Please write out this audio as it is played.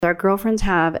Our girlfriends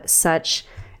have such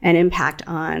an impact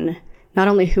on not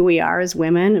only who we are as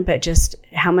women, but just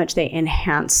how much they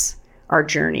enhance our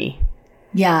journey.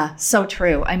 Yeah, so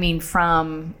true. I mean,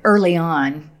 from early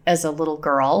on as a little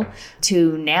girl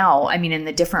to now, I mean, in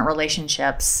the different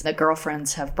relationships that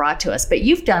girlfriends have brought to us. But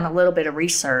you've done a little bit of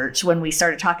research when we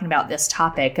started talking about this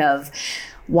topic of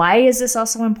why is this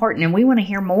also important? And we want to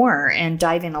hear more and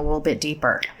dive in a little bit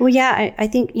deeper. Well, yeah, I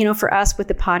think, for us with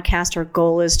the podcast, our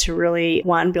goal is to really,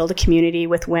 one, build a community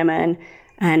with women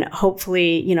and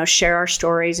hopefully, share our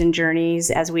stories and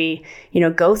journeys as we,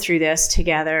 go through this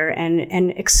together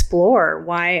and explore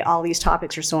why all these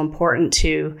topics are so important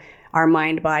to our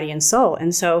mind, body, and soul.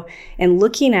 And so in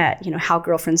looking at, how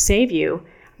girlfriends save you,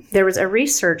 there was a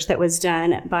research that was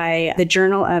done by the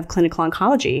Journal of Clinical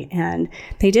Oncology, and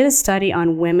they did a study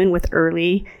on women with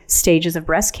early stages of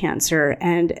breast cancer.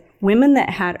 And women that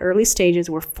had early stages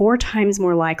were 4 times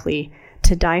more likely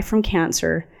to die from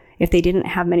cancer if they didn't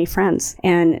have many friends.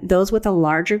 And those with a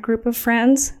larger group of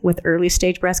friends with early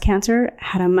stage breast cancer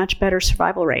had a much better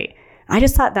survival rate. I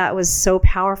just thought that was so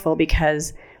powerful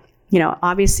because,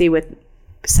 obviously with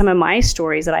some of my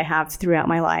stories that I have throughout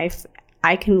my life,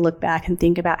 I can look back and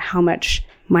think about how much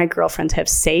my girlfriends have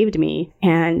saved me.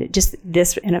 And just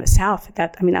this in of itself,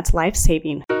 that's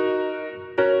life-saving.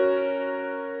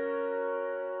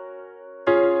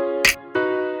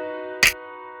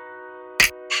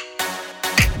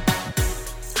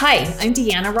 Hi, I'm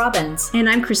Deanna Robbins. And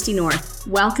I'm Christy North.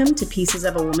 Welcome to Pieces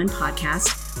of a Woman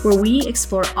podcast, where we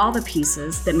explore all the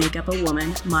pieces that make up a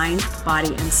woman, mind, body,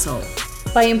 and soul.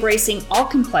 By embracing all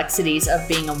complexities of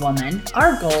being a woman,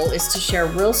 our goal is to share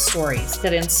real stories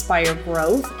that inspire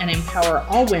growth and empower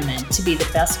all women to be the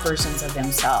best versions of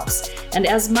themselves. And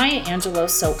as Maya Angelou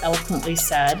so eloquently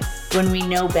said, when we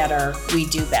know better, we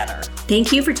do better.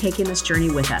 Thank you for taking this journey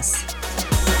with us.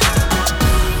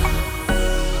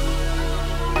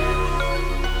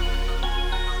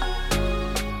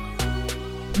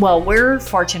 Well, we're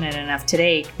fortunate enough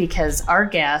today because our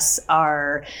guests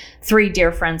are 3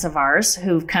 dear friends of ours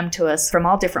who've come to us from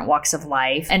all different walks of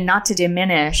life. And not to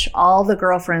diminish all the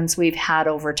girlfriends we've had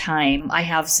over time. I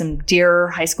have some dear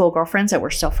high school girlfriends that we're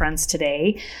still friends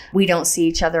today. We don't see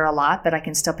each other a lot, but I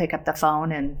can still pick up the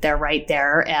phone and they're right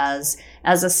there as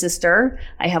a sister.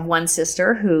 I have one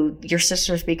sister who your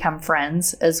sisters become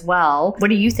friends as well. What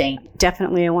do you think?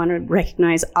 Definitely, I want to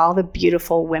recognize all the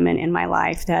beautiful women in my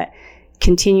life that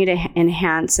continue to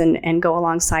enhance and go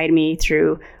alongside me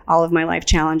through all of my life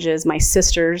challenges. My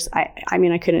sisters, I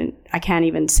can't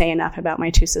even say enough about my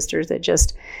 2 sisters that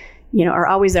just, are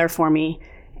always there for me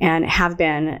and have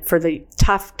been for the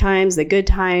tough times, the good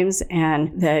times,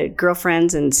 and the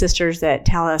girlfriends and sisters that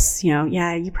tell us,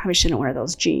 yeah, you probably shouldn't wear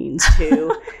those jeans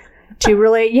to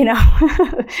really,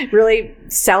 really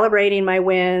celebrating my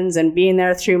wins and being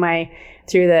there through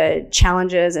the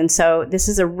challenges. And so this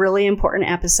is a really important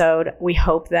episode. We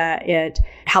hope that it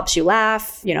helps you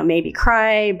laugh, maybe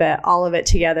cry, but all of it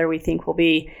together we think will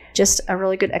be just a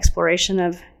really good exploration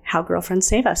of how girlfriends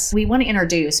save us. We want to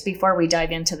introduce, before we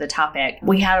dive into the topic,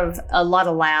 we have a lot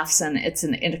of laughs and it's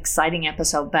an exciting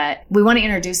episode, but we want to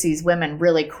introduce these women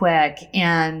really quick.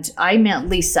 And I met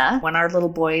Lisa when our little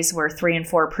boys were 3 and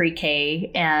 4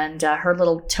 pre-K, and her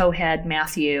little towhead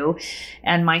Matthew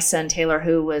and my son Taylor,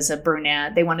 who was a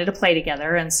brunette, they wanted to play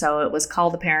together. And so it was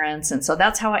Call the Parents. And so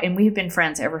that's how and we've been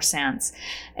friends ever since.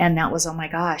 And that was, oh my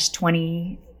gosh,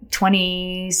 20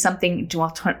 something,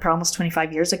 well, almost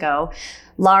 25 years ago.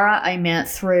 Laura, I met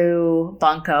through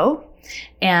Bunko,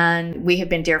 and we have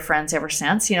been dear friends ever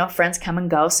since. Friends come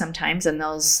and go sometimes, and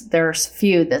there's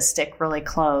few that stick really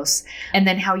close. And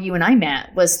then how you and I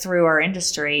met was through our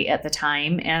industry at the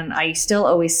time. And I still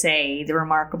always say the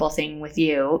remarkable thing with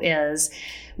you is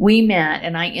we met,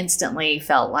 and I instantly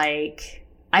felt like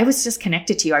I was just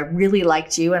connected to you. I really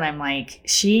liked you. And I'm like,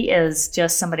 she is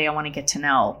just somebody I want to get to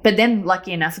know. But then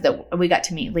lucky enough that we got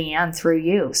to meet Leanne through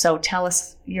you. So tell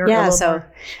us your more.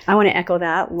 I want to echo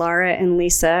that. Laura and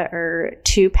Lisa are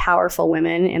 2 powerful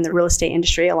women in the real estate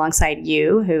industry alongside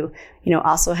you, who,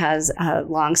 also has a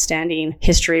long-standing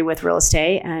history with real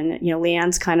estate. And,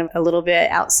 Leanne's kind of a little bit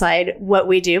outside what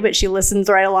we do, but she listens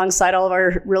right alongside all of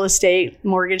our real estate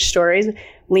mortgage stories.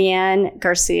 Leanne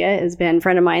Garcia has been a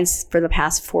friend of mine for the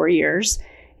past 4 years,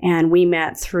 and we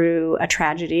met through a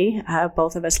tragedy,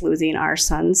 both of us losing our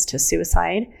sons to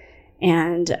suicide.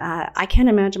 And I can't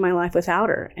imagine my life without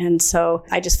her. And so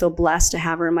I just feel blessed to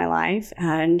have her in my life.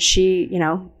 And she,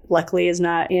 luckily is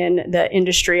not in the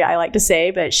industry, I like to say,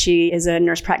 but she is a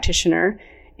nurse practitioner.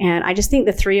 And I just think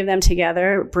the 3 of them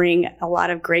together bring a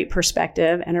lot of great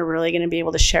perspective and are really going to be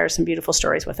able to share some beautiful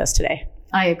stories with us today.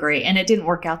 I agree. And it didn't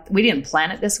work out. We didn't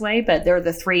plan it this way, but they're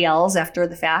the 3 L's after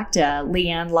the fact,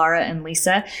 Leanne, Laura, and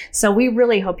Lisa. So we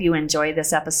really hope you enjoy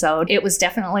this episode. It was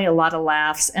definitely a lot of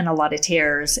laughs and a lot of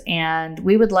tears. And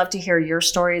we would love to hear your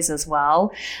stories as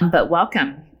well. But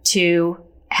welcome to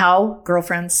How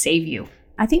Girlfriends Save You.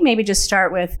 I think maybe just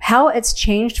start with how it's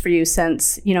changed for you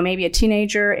since, maybe a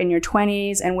teenager in your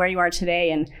 20s and where you are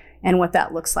today and what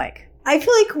that looks like. I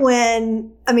feel like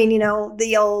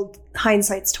the old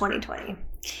hindsight's 20/20.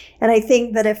 And I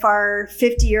think that if our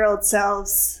 50-year-old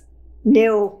selves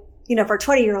knew, if our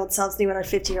 20-year-old selves knew what our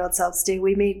 50-year-old selves do,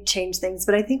 we may change things.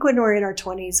 But I think when we're in our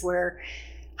 20s, we're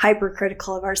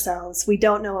hypercritical of ourselves. We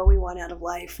don't know what we want out of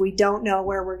life. We don't know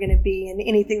where we're going to be and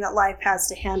anything that life has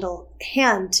to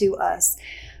hand to us.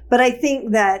 But I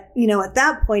think that, at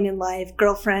that point in life,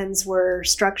 girlfriends were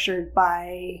structured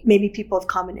by maybe people of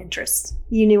common interests.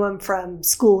 You knew them from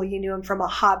school. You knew them from a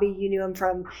hobby. You knew them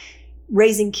from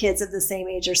raising kids of the same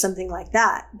age or something like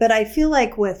that. But I feel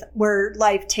like with where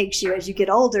life takes you as you get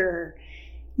older,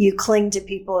 you cling to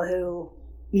people who,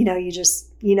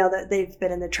 that they've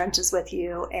been in the trenches with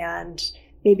you and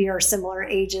maybe are similar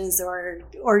ages or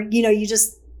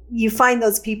you find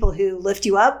those people who lift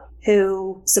you up,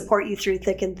 who support you through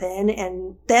thick and thin.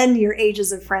 And then your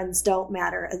ages of friends don't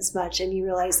matter as much. And you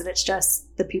realize that it's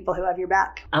just the people who have your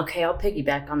back. Okay, I'll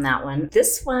piggyback on that one.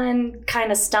 This one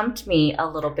kind of stumped me a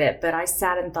little bit, but I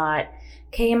sat and thought,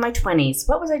 okay, in my 20s,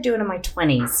 what was I doing in my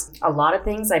 20s? A lot of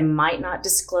things I might not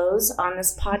disclose on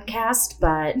this podcast,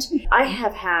 but I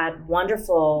have had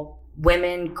wonderful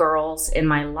women, girls in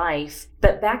my life.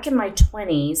 But back in my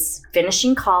 20s,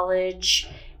 finishing college,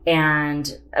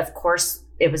 and of course,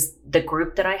 it was the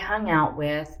group that I hung out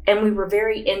with, and we were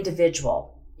very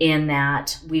individual in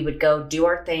that we would go do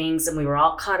our things and we were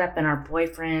all caught up in our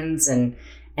boyfriends and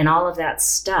all of that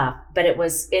stuff. But it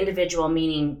was individual,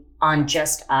 meaning on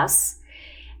just us.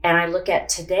 And I look at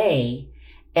today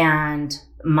and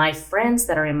my friends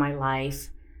that are in my life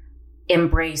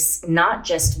embrace not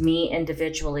just me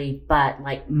individually, but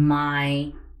like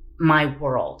my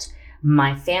world,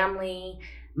 my family,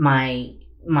 my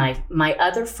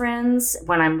other friends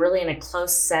when I'm really in a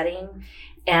close setting.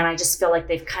 And I just feel like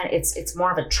they've it's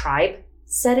more of a tribe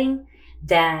setting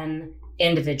than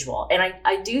individual. And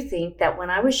I do think that when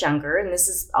I was younger, and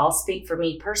I'll speak for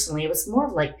me personally, it was more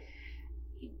of like,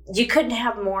 you couldn't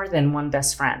have more than one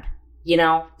best friend.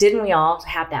 Didn't we all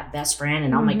have that best friend?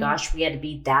 And oh my gosh, we had to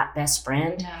be that best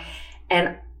friend. Yeah.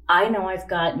 And I know I've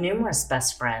got numerous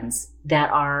best friends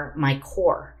that are my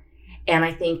core. And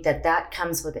I think that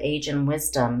comes with age and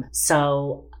wisdom.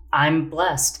 So I'm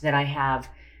blessed that I have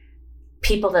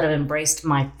people that have embraced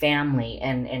my family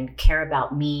and care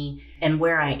about me and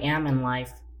where I am in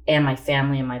life and my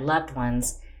family and my loved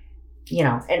ones.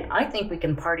 And I think we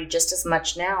can party just as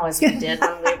much now as we did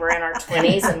when we were in our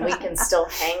 20s, and we can still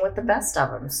hang with the best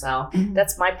of them. So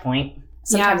that's my point.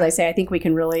 Sometimes I say I think we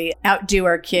can really outdo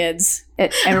our kids.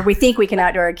 And we think we can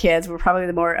outdo our kids. We're probably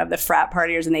the more of the frat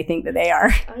partiers than they think that they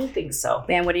are. I think so.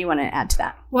 Dan, what do you want to add to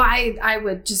that? Well, I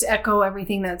would just echo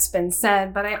everything that's been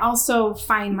said. But I also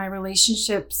find my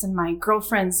relationships and my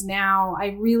girlfriends now,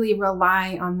 I really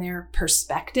rely on their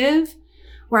perspective,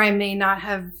 where I may not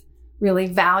have really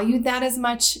valued that as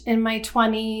much in my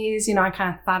 20s. I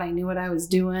kind of thought I knew what I was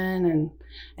doing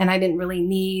and I didn't really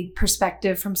need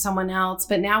perspective from someone else.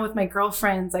 But now with my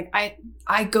girlfriends, like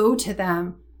I go to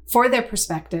them for their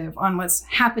perspective on what's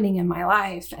happening in my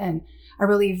life. And I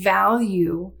really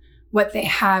value what they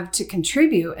have to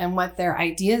contribute and what their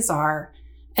ideas are.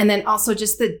 And then also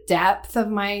just the depth of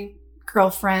my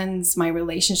girlfriends, my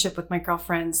relationship with my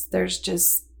girlfriends.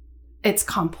 It's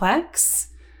complex,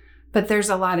 but there's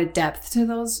a lot of depth to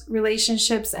those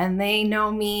relationships, and they know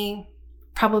me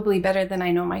probably better than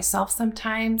I know myself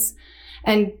sometimes.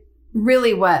 And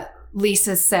really what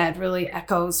Lisa said really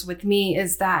echoes with me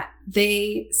is that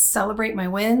they celebrate my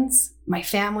wins, my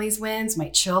family's wins, my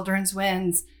children's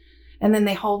wins, and then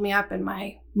they hold me up in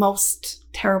my most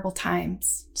terrible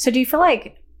times. So do you feel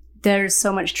like there's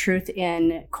so much truth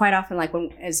in quite often, like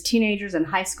when as teenagers in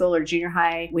high school or junior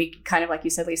high, we kind of, like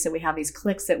you said, Lisa, we have these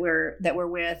cliques that we're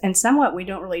with, and somewhat we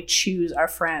don't really choose our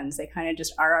friends. They kind of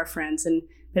just are our friends.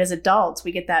 But as adults,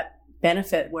 we get that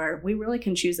benefit where we really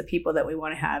can choose the people that we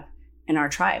want to have in our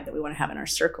tribe, that we want to have in our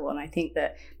circle. And I think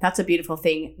that that's a beautiful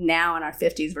thing now in our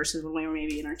 50s versus when we were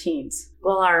maybe in our teens.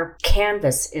 Well, our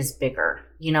canvas is bigger.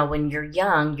 When you're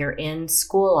young, you're in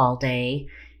school all day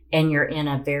and you're in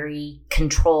a very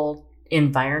controlled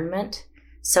environment,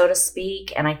 so to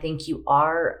speak. And I think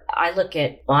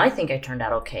I think I turned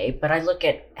out okay, but I look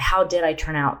at how did I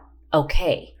turn out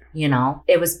okay?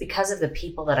 It was because of the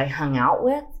people that I hung out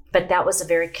with. but that was a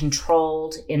very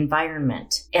controlled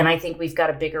environment. And I think we've got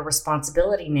a bigger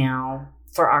responsibility now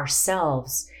for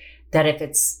ourselves that if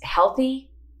it's healthy,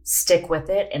 stick with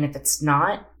it. And if it's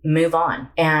not, move on.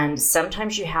 And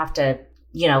sometimes you have to,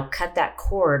 cut that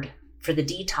cord for the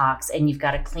detox, and you've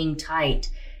got to cling tight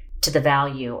to the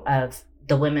value of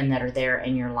the women that are there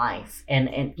in your life.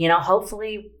 And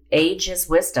hopefully age is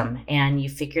wisdom, and you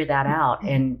figure that out,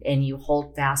 and you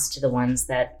hold fast to the ones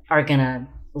that are going to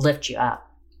lift you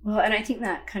up. Well, and I think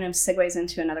that kind of segues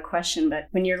into another question, but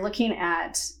when you're looking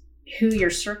at who your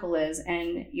circle is,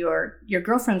 and your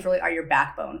girlfriends really are your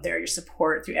backbone. They're your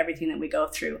support through everything that we go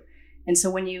through. And so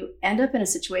when you end up in a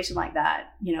situation like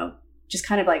that, just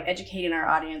kind of like educating our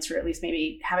audience, or at least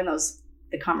maybe having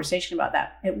the conversation about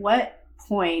that, at what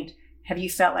point have you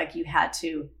felt like you had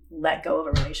to let go of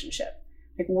a relationship?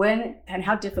 Like when, and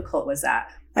how difficult was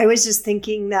that? I was just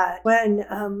thinking that when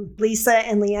Lisa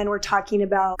and Leanne were talking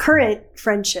about current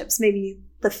friendships, maybe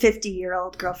the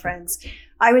 50-year-old girlfriends,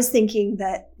 I was thinking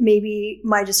that maybe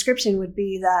my description would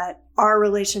be that our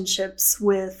relationships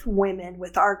with women,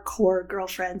 with our core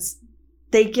girlfriends,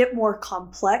 they get more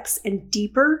complex and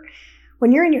deeper.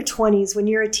 When you're in your 20s, when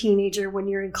you're a teenager, when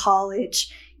you're in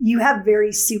college, you have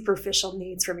very superficial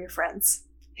needs from your friends.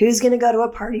 Who's going to go to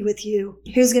a party with you?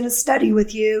 Who's going to study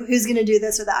with you? Who's going to do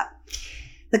this or that?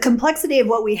 The complexity of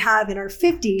what we have in our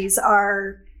 50s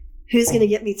are who's going to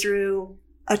get me through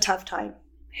a tough time?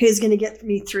 Who's going to get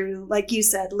me through, like you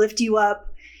said, lift you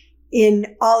up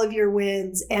in all of your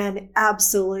wins and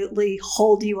absolutely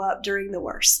hold you up during the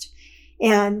worst.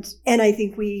 And I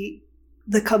think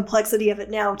the complexity of it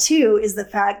now too is the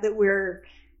fact that we're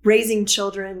raising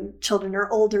children are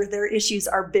older, their issues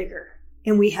are bigger,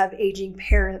 and we have aging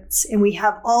parents, and we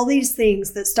have all these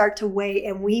things that start to weigh,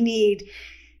 and we need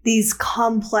these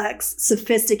complex,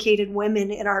 sophisticated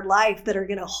women in our life that are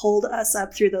going to hold us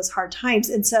up through those hard times.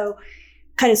 And so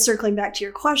kind of circling back to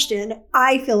your question,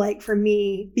 I feel like for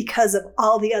me, because of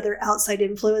all the other outside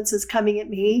influences coming at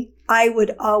me, I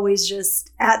would always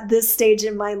just, at this stage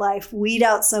in my life, weed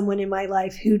out someone in my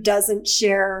life who doesn't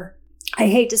share, I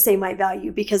hate to say my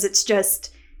value because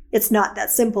it's not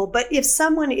that simple. But if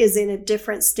someone is in a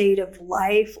different state of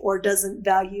life or doesn't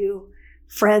value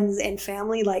friends and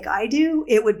family like I do,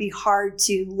 it would be hard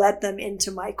to let them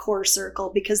into my core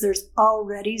circle because there's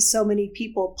already so many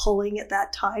people pulling at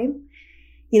that time.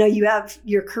 You have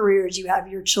your careers, you have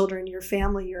your children, your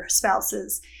family, your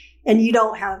spouses, and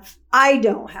I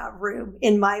don't have room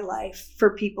in my life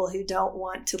for people who don't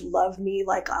want to love me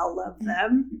like I'll love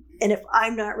them. And if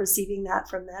I'm not receiving that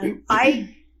from them,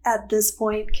 I, at this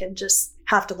point, can just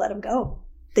have to let them go.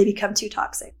 They become too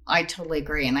toxic. I totally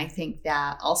agree. And I think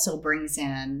that also brings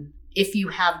in, if you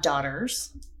have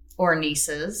daughters or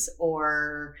nieces,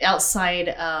 or outside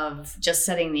of just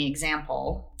setting the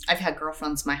example, I've had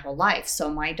girlfriends my whole life. So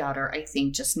my daughter, I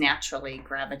think, just naturally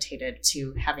gravitated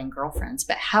to having girlfriends.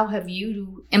 But how have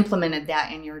you implemented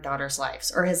that in your daughter's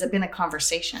lives? Or has it been a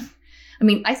conversation? I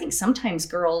mean, I think sometimes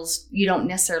girls, you don't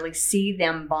necessarily see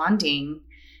them bonding.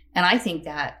 And I think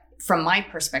that from my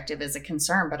perspective is a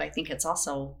concern, but I think it's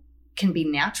also can be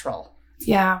natural.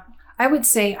 Yeah. I would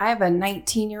say I have a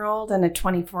 19-year-old and a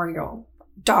 24-year-old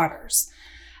daughters.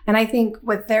 And I think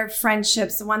with their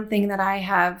friendships, the one thing that I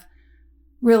have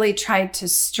really tried to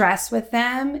stress with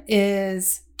them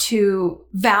is to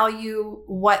value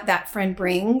what that friend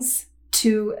brings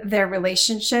to their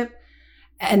relationship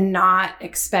and not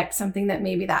expect something that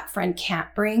maybe that friend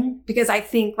can't bring. Because I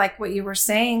think, like what you were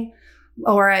saying,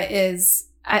 Laura, is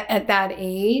at that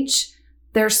age,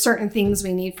 there's certain things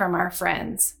we need from our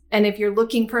friends. And if you're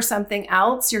looking for something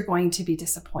else, you're going to be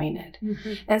disappointed.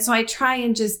 Mm-hmm. And so I try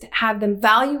and just have them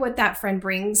value what that friend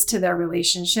brings to their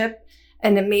relationship.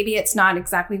 And then maybe it's not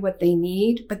exactly what they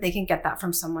need, but they can get that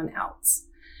from someone else.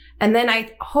 And then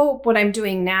I hope what I'm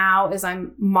doing now is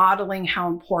I'm modeling how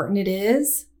important it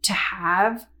is to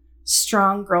have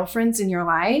strong girlfriends in your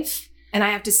life. And I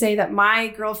have to say that my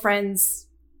girlfriends,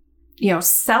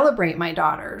 celebrate my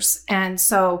daughters. And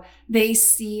so they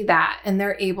see that and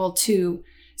they're able to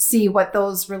see what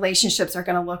those relationships are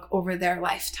going to look over their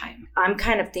lifetime. I'm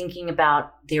kind of thinking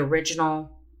about the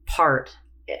original part,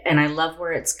 and I love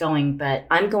where it's going, but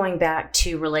I'm going back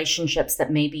to relationships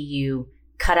that maybe you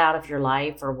cut out of your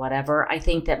life or whatever. I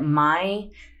think that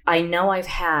I know I've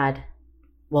had,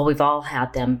 well, we've all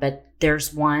had them, but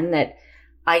there's one that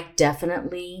I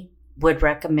definitely would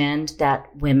recommend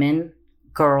that women,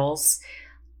 girls,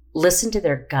 listen to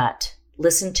their gut.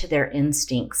 Listen to their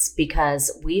instincts,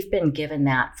 because we've been given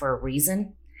that for a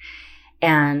reason,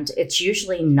 and it's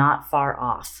usually not far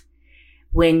off.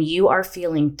 When you are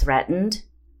feeling threatened,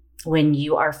 when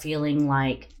you are feeling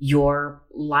like your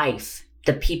life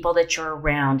the people that you're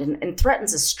around, and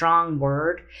threaten's a strong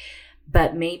word,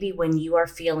 but maybe when you are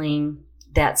feeling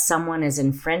that someone is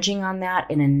infringing on that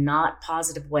in a not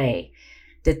positive way,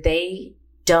 that they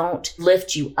don't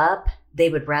lift you up, they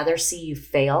would rather see you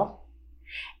fail.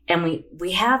 And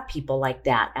we have people like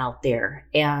that out there.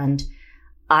 And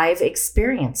I've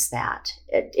experienced that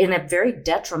in a very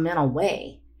detrimental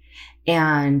way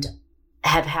and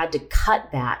have had to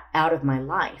cut that out of my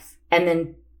life. And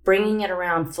then bringing it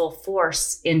around full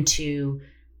force into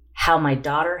how my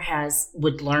daughter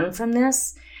would learn from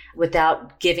this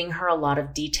without giving her a lot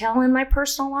of detail in my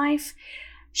personal life.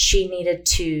 She needed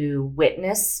to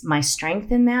witness my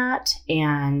strength in that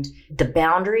and the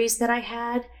boundaries that I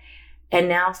had. And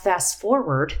now fast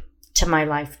forward to my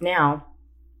life now,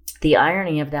 the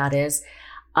irony of that is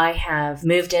I have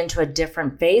moved into a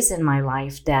different phase in my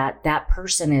life that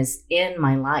person is in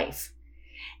my life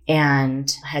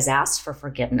and has asked for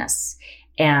forgiveness.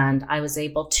 And I was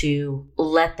able to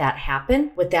let that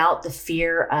happen without the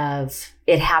fear of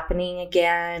it happening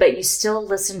again. But you still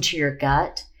listen to your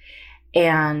gut.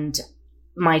 And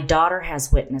my daughter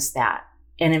has witnessed that.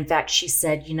 And in fact, she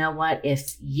said, you know what?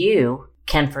 If you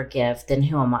can forgive, then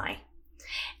who am I?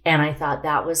 And I thought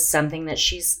that was something that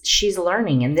she's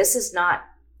learning. And this is not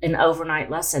an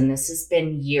overnight lesson. This has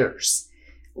been years,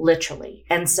 literally.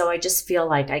 And so I just feel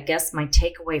like, I guess my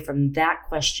takeaway from that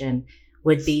question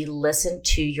would be listen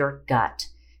to your gut,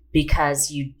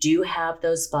 because you do have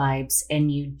those vibes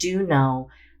and you do know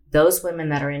those women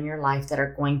that are in your life that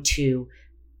are going to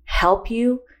help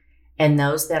you and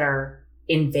those that are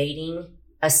invading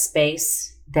a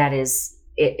space that is,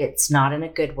 it's not in a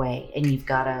good way, and you've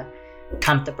got to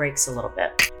pump the brakes a little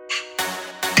bit.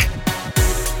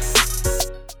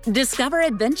 Discover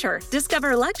adventure,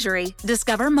 discover luxury,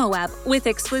 discover Moab with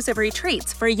exclusive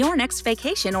retreats for your next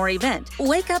vacation or event.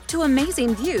 Wake up to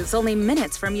amazing views only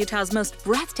minutes from Utah's most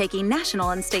breathtaking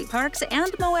national and state parks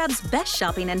and Moab's best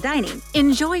shopping and dining.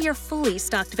 Enjoy your fully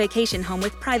stocked vacation home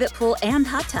with private pool and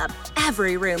hot tub.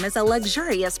 Every room is a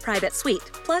luxurious private suite,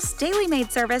 plus daily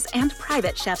maid service and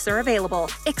private chefs are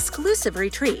available. Exclusive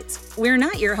retreats. We're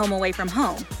not your home away from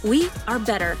home. We are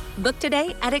better. Book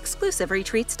today at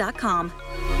exclusiveretreats.com.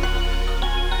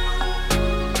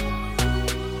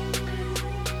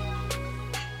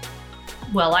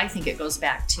 Well, I think it goes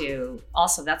back to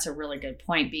also, that's a really good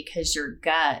point, because your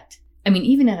gut, I mean,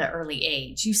 even at an early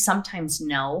age, you sometimes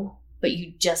know, but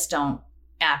you just don't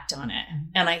act on it.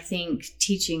 And I think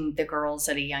teaching the girls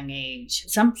at a young age,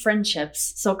 some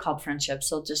friendships, so-called friendships,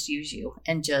 they'll just use you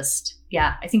and just,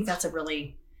 yeah, I think that's a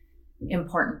really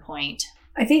important point.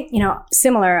 I think,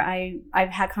 similar, I've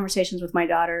had conversations with my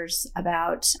daughters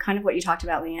about kind of what you talked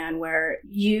about, Leanne, where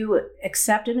you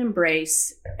accept and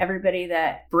embrace everybody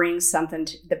that brings something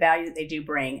to the value that they do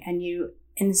bring. And you,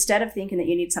 instead of thinking that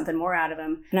you need something more out of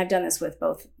them, and I've done this with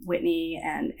both Whitney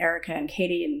and Erica and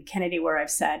Katie and Kennedy, where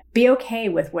I've said, be okay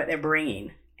with what they're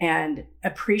bringing and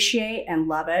appreciate and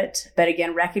love it. But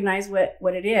again, recognize what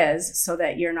it is so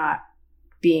that you're not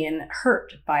being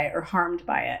hurt by it or harmed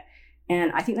by it.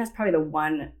 And I think that's probably the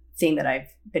one thing that I've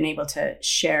been able to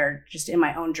share just in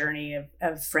my own journey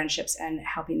of friendships and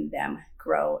helping them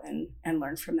grow and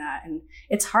learn from that. And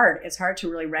it's hard. It's hard to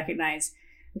really recognize,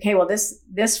 okay, well,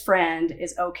 this friend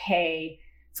is okay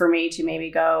for me to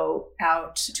maybe go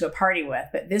out to a party with,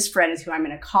 but this friend is who I'm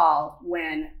going to call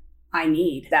when I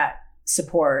need that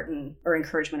support or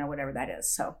encouragement or whatever that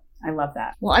is. So I love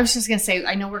that. Well, I was just going to say,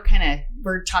 I know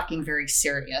we're talking very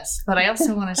serious, but I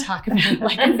also want to talk about,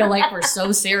 I feel like we're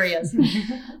so serious,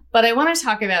 but I want to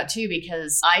talk about too,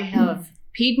 because I have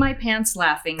peed my pants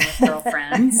laughing with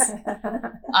girlfriends.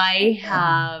 I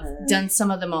have done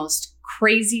some of the most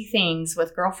crazy things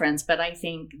with girlfriends, but I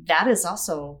think that is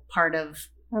also part of,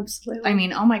 absolutely. I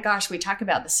mean, oh my gosh, we talk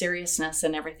about the seriousness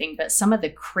and everything, but some of the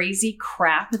crazy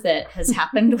crap that has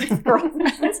happened with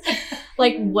girlfriends,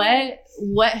 like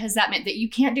what has that meant that you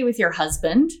can't do with your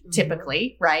husband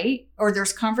typically, right? Or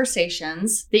there's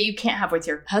conversations that you can't have with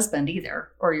your husband either,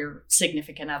 or your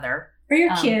significant other. Or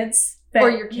your kids. Or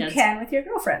your kids. You can with your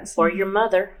girlfriends. Or your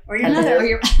mother. Or your mother. Or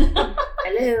your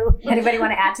Hello. Anybody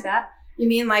want to add to that? You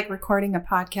mean like recording a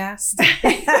podcast?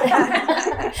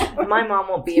 My mom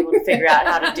won't be able to figure out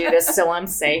how to do this, so I'm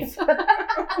safe.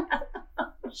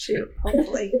 Shoot,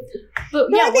 hopefully. But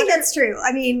yeah, yeah, I think that's true.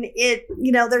 I mean,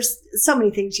 there's so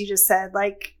many things you just said.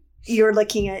 Like you're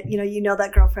looking at,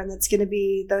 that girlfriend that's going to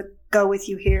be the go with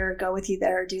you here, go with you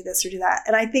there, do this or do that.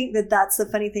 And I think that that's the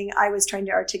funny thing I was trying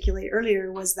to articulate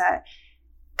earlier was that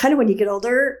kind of when you get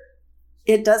older,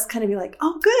 it does kind of be like,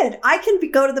 oh, good. I can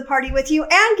go to the party with you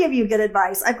and give you good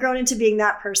advice. I've grown into being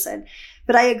that person.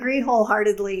 But I agree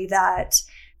wholeheartedly that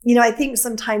I think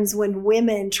sometimes when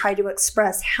women try to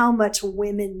express how much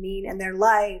women mean in their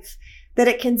life, that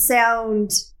it can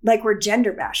sound like we're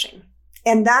gender bashing.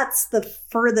 And that's the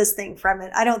furthest thing from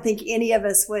it. I don't think any of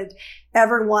us would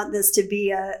ever want this to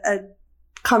be a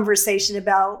conversation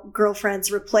about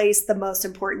girlfriends replace the most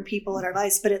important people in our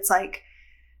lives. But it's like,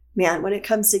 man, when it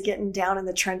comes to getting down in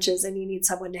the trenches and you need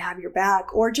someone to have your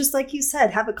back, or just like you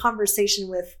said, have a conversation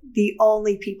with the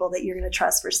only people that you're going to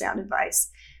trust for sound advice.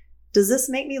 Does this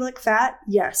make me look fat?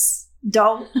 Yes.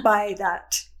 Don't buy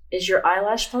that. Is your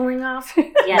eyelash falling off?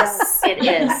 Yes, it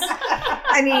is.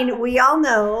 I mean, we all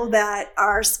know that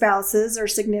our spouses or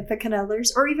significant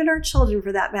others, or even our children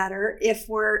for that matter,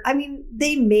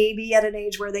 they may be at an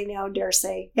age where they now dare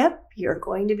say, yep, you're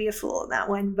going to be a fool in that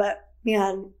one. But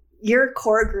man, your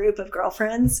core group of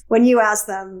girlfriends, when you ask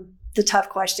them the tough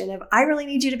question of, I really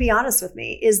need you to be honest with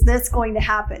me. Is this going to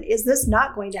happen? Is this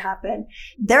not going to happen?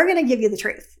 They're going to give you the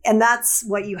truth. And that's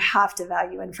what you have to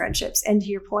value in friendships. And to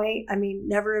your point, I mean,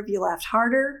 never have you laughed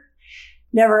harder.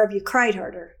 Never have you cried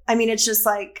harder. I mean, it's just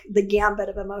like the gambit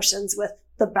of emotions with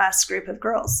the best group of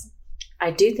girls. I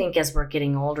do think as we're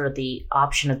getting older, the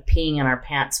option of peeing in our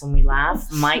pants when we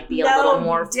laugh might be a little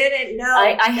more.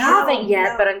 I haven't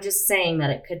yet, but I'm just saying that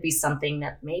it could be something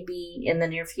that maybe in the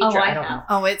near future. I don't know.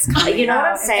 Oh, it's coming. You know what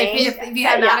I'm saying? If you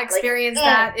have not experienced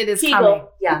that, it is coming.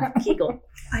 Yeah, Kegel.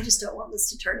 I just don't want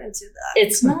this to turn into that.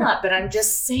 It's not, but I'm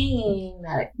just saying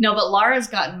that. No, but Laura's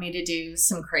gotten me to do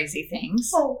some crazy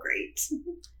things. Oh, great.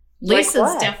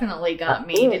 Lisa's definitely got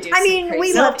me to do some crazy things.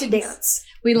 We love to dance.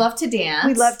 We love to dance.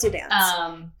 We love to dance.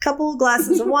 Couple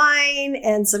glasses of wine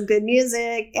and some good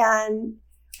music. And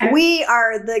we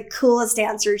are the coolest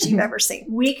dancers you've ever seen.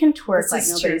 We can twerk like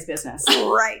nobody's business.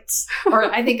 Right.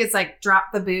 Or I think it's like drop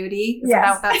the booty. Is yes.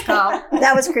 that what that's called?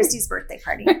 That was Christy's birthday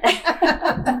party.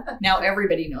 Now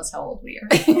everybody knows how old we are.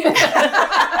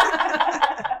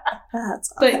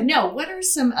 That's awesome. But no, what are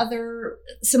some other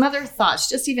thoughts?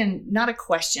 Just even not a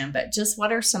question, but just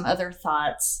what are some other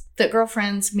thoughts that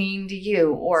girlfriends mean to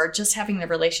you, or just having the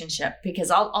relationship?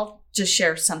 Because I'll just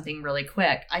share something really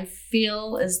quick. I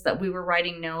feel as that we were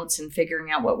writing notes and figuring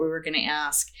out what we were going to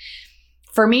ask.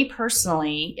 For me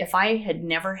personally, if I had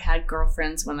never had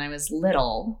girlfriends when I was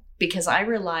little, because I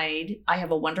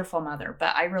have a wonderful mother,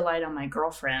 but I relied on my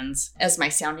girlfriends as my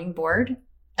sounding board,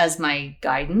 as my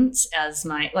guidance,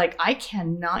 I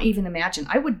cannot even imagine.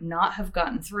 I would not have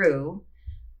gotten through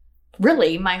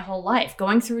really my whole life,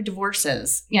 going through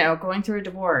divorces, going through a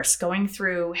divorce, going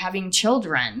through having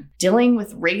children, dealing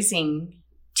with raising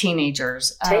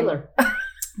teenagers.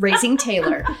 Raising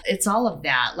Taylor. It's all of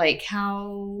that. Like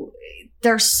how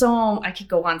I could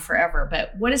go on forever,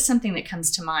 but what is something that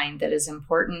comes to mind that is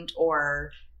important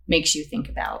or makes you think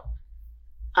about?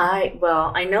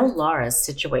 I know Laura's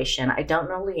situation. I don't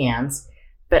know Leanne's,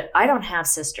 but I don't have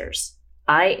sisters.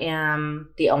 I am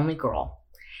the only girl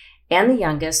and the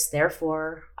youngest.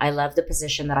 Therefore, I love the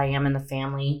position that I am in the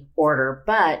family order.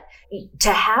 But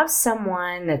to have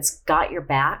someone that's got your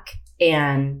back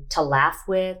and to laugh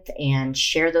with and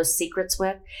share those secrets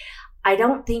with, I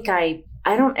don't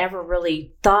ever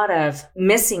really thought of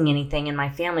missing anything in my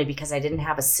family because I didn't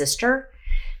have a sister,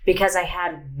 because I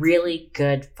had really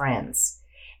good friends.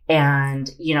 And,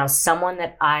 someone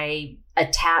that I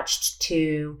attached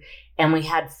to and we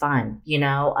had fun,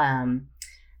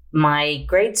 my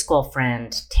grade school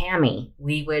friend, Tammy,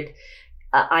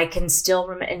 I can still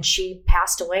remember, and she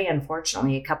passed away,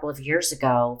 unfortunately, a couple of years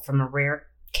ago from a rare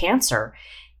cancer.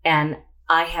 And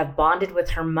I have bonded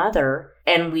with her mother,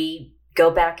 and we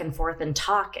go back and forth and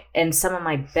talk. And some of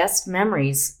my best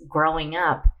memories growing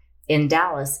up in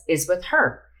Dallas is with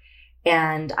her.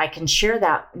 And I can share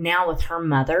that now with her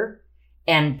mother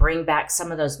and bring back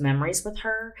some of those memories with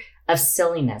her of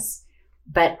silliness.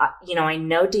 But, I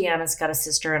know Deanna's got a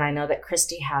sister, and I know that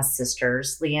Christy has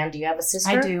sisters. Leanne, do you have a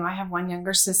sister? I do. I have one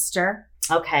younger sister.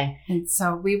 Okay. And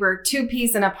so we were two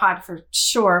peas in a pod for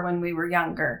sure when we were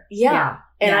younger. Yeah.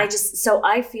 And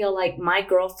I feel like my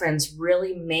girlfriends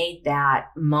really made that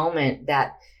moment,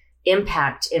 that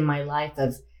impact in my life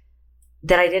of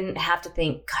that I didn't have to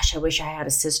think, gosh, I wish I had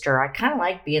a sister. I kind of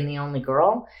like being the only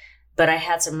girl, but I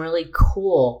had some really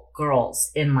cool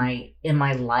girls in my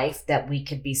life that we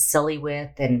could be silly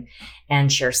with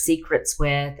and share secrets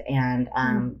with and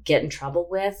get in trouble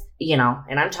with, and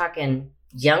I'm talking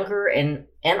younger and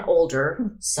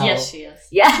older. So yes, she is.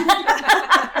 Yeah.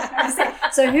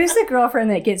 So who's the girlfriend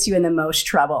that gets you in the most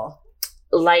trouble?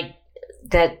 Like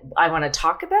that I want to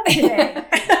talk about today?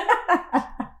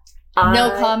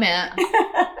 No comment.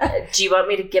 Do you want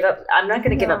me to give up? I'm not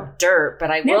going to give up dirt,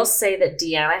 but I will say that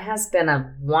Deanna has been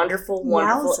a wonderful,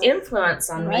 wonderful influence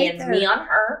on me and me on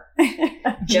her.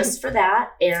 Just for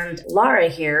that. And Laura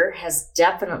here has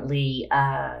definitely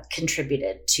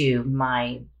contributed to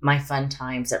my fun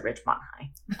times at Ridgemont High.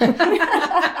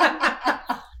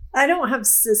 I don't have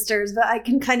sisters, but I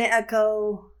can kind of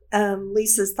echo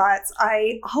Lisa's thoughts.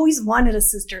 I always wanted a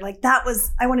sister. Like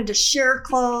I wanted to share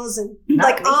clothes and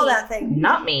all that thing.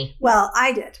 Not me. Well,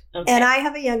 I did. Okay. And I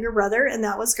have a younger brother, and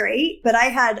that was great. But I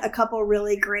had a couple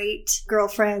really great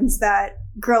girlfriends that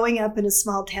growing up in a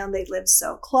small town, they lived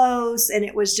so close. And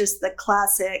it was just the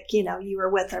classic, you were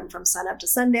with them from sun up to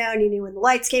sundown. You knew when the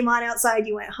lights came on outside,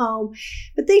 you went home.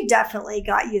 But they definitely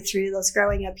got you through those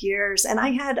growing up years. And I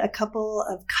had a couple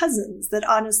of cousins that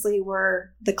honestly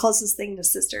were the closest thing to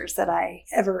sisters that I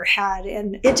ever had.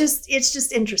 And it's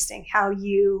just interesting how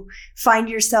you find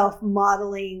yourself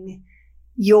modeling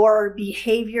your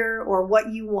behavior or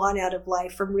what you want out of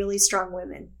life from really strong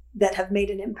women that have made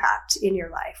an impact in your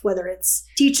life, whether it's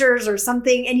teachers or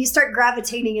something, and you start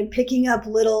gravitating and picking up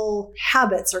little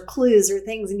habits or clues or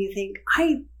things, and you think,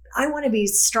 I want to be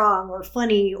strong or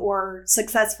funny or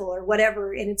successful or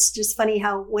whatever. And it's just funny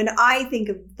how when I think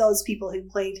of those people who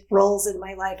played roles in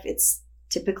my life, it's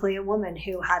typically a woman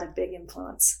who had a big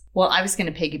influence. Well, I was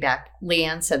going to piggyback.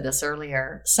 Leanne said this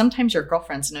earlier. Sometimes your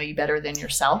girlfriends know you better than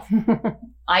yourself.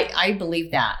 I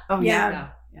believe that. Oh, yeah.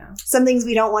 Some things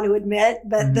we don't want to admit,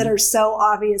 but that are so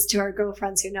obvious to our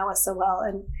girlfriends who know us so well.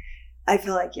 And I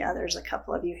feel like, there's a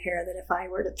couple of you here that if I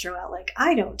were to throw out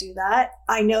I don't do that,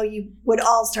 I know you would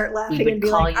all start laughing and be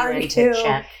like, are you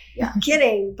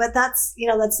kidding? But that's,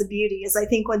 that's the beauty is I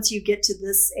think once you get to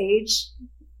this age,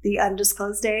 the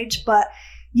undisclosed age, but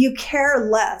you care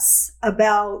less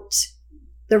about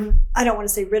I don't want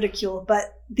to say ridicule,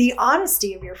 but the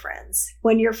honesty of your friends.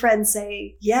 When your friends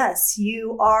say, yes,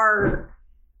 you are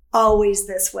always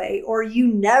this way, or you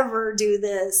never do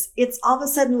this, it's all of a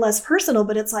sudden less personal,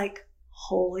 but it's like,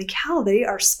 holy cow, they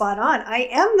are spot on. I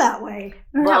am that way.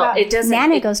 Well, it doesn't.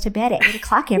 Nana goes to bed at 8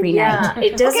 o'clock every night.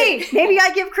 It doesn't. Okay, maybe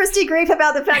I give Christy grief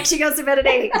about the fact she goes to bed at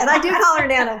 8, and I do call her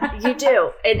Nana. You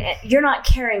do. And you're not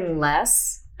caring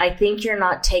less. I think you're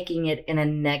not taking it in a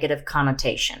negative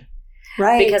connotation.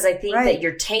 Right. Because I think that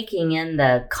you're taking in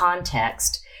the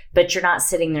context, but you're not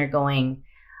sitting there going,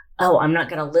 oh, I'm not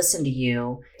going to listen to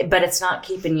you, but it's not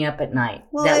keeping you up at night.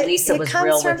 Well, that Lisa was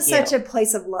real with you. It comes from such a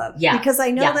place of love. Yeah. Because I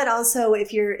know that also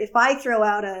if I throw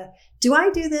out do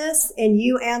I do this? And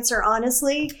you answer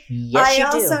honestly, yes, I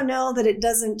also know that it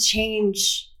doesn't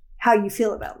change how you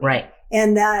feel about me. Right.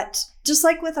 And that just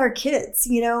like with our kids,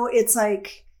 it's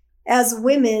like as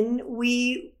women,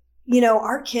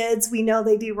 our kids, we know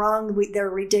they do wrong. They're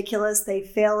ridiculous. They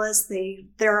fail us.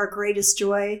 They're our greatest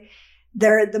joy.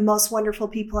 They're the most wonderful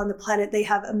people on the planet. They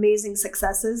have amazing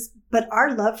successes, but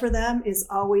our love for them is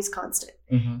always constant.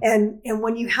 Mm-hmm. And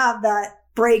when you have that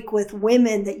break with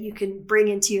women that you can bring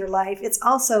into your life, it's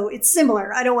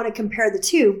similar. I don't want to compare the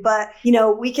two, but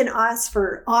we can ask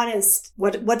for honest,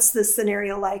 what's the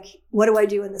scenario like? What do I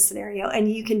do in this scenario?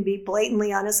 And you can be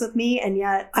blatantly honest with me. And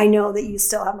yet I know that you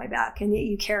still have my back and that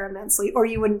you care immensely, or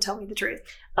you wouldn't tell me the truth.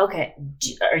 Okay.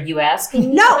 Are you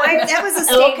asking me? No, that was a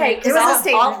statement. Okay, it was a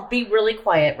statement. I'll be really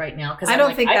quiet right now because I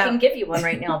can give you one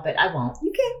right now, but I won't.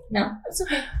 You can. No, it's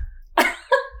okay.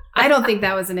 I don't think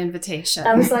that was an invitation.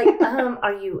 I was like,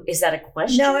 is that a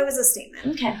question? No, it was a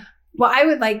statement. Okay. Well, I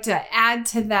would like to add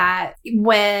to that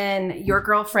when your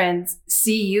girlfriends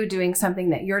see you doing something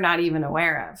that you're not even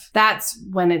aware of. That's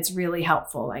when it's really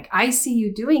helpful. Like, I see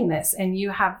you doing this and you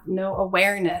have no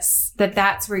awareness that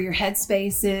that's where your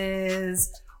headspace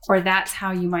is, or that's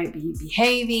how you might be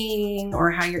behaving or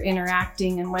how you're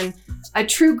interacting. And when a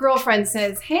true girlfriend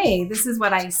says, hey, this is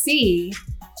what I see,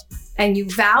 and you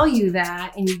value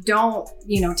that and you don't,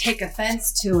 take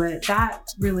offense to it, that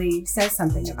really says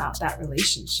something about that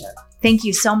relationship. Thank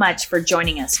you so much for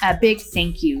joining us. A big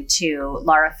thank you to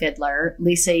Laura Fidler,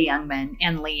 Lisa Youngman,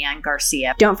 and Leanne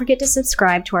Garcia. Don't forget to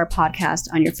subscribe to our podcast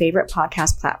on your favorite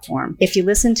podcast platform. If you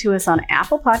listen to us on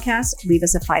Apple Podcasts, leave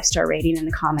us a 5-star rating and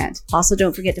a comment. Also,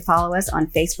 don't forget to follow us on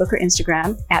Facebook or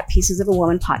Instagram at Pieces of a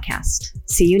Woman Podcast.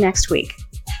 See you next week.